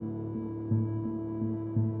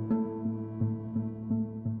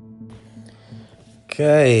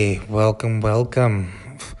Okay, welcome.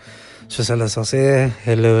 Soos hulle sal sê,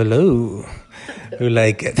 hello. Hoe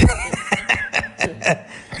lyk dit?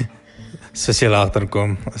 Soos julle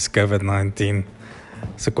agterkom, is COVID-19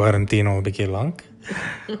 se kwarantina al 'n bietjie lank.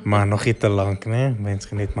 Maar nog nie te lank, né? Mens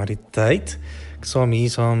geniet maar die tyd. Ek saam hier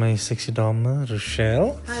saam met my sexy dame,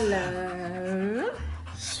 Rochelle. Hallo.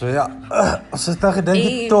 So ja, ons het nou gedink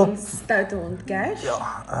die top. Stoute hond Cash.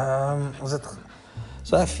 Ja, ons het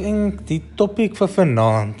so ek dink die topik vir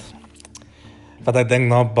vanaand wat ek dink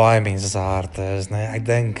na baie mense se harte is, né? Ek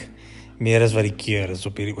dink meer as wat die keur is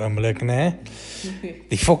op hierdie oomblik, né?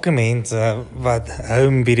 Die fucking mense wat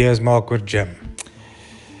home video's maak oor gym.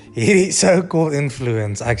 Hierdie so-called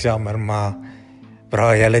influence, ek jammer, maar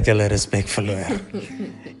bra, julle het julle respek verloor.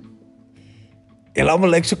 Julle almal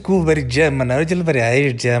lyk so cool by die gym, maar nou dat julle by die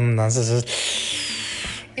huis gym, dan is dit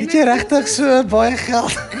het jy regtig so baie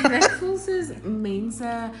geld? En ek voel soos mense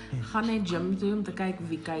gaan net gym toe om te kyk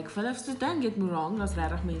wie kyk. Philips, so don't get me wrong, daar's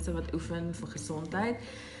regtig mense wat oefen vir gesondheid.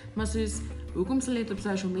 Maar soos, hoekom sal jy dit op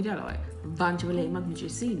social media laai? Want jy wil hê iemand moet jou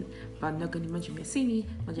sien. Want nou kan niemand jou meer sien nie,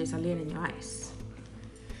 want jy's alleen in jou huis.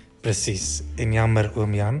 Presies, en jammer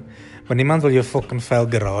oom Jan, want niemand wil jou fucking vuil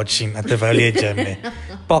garage sien terwyl jy gym nie.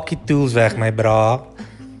 Pak die tools weg my bra.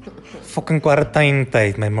 Fucking quarantine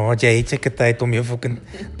tyd, my maat, jy het seker tyd om jou fucking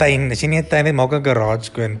tuin, as jy nie 'n tuin het, maak 'n garage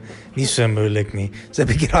skoon. Nie so moeilik nie. So 'n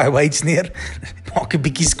bietjie daai weights neer, maak 'n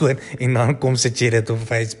bietjie skoon en dan kom sit jy dit op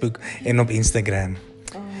Facebook en op Instagram.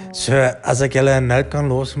 So as ek julle 'n note kan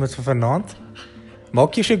los met vir vanaand,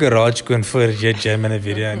 maak jy so garage skoon voor jy gym in 'n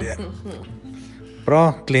video neer.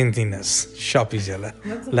 Bra, cleanliness, shoppies julle.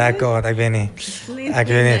 Lekker, ek weet nie. Ek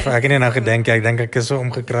het nie nou gedink, ek dink ek is so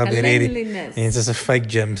omgekrap deur hierdie. Cleanliness. En dit is 'n fake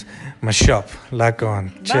gyms, maar shop, lekker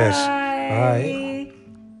aan. Cheers. Bye.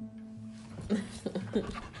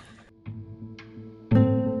 Bye.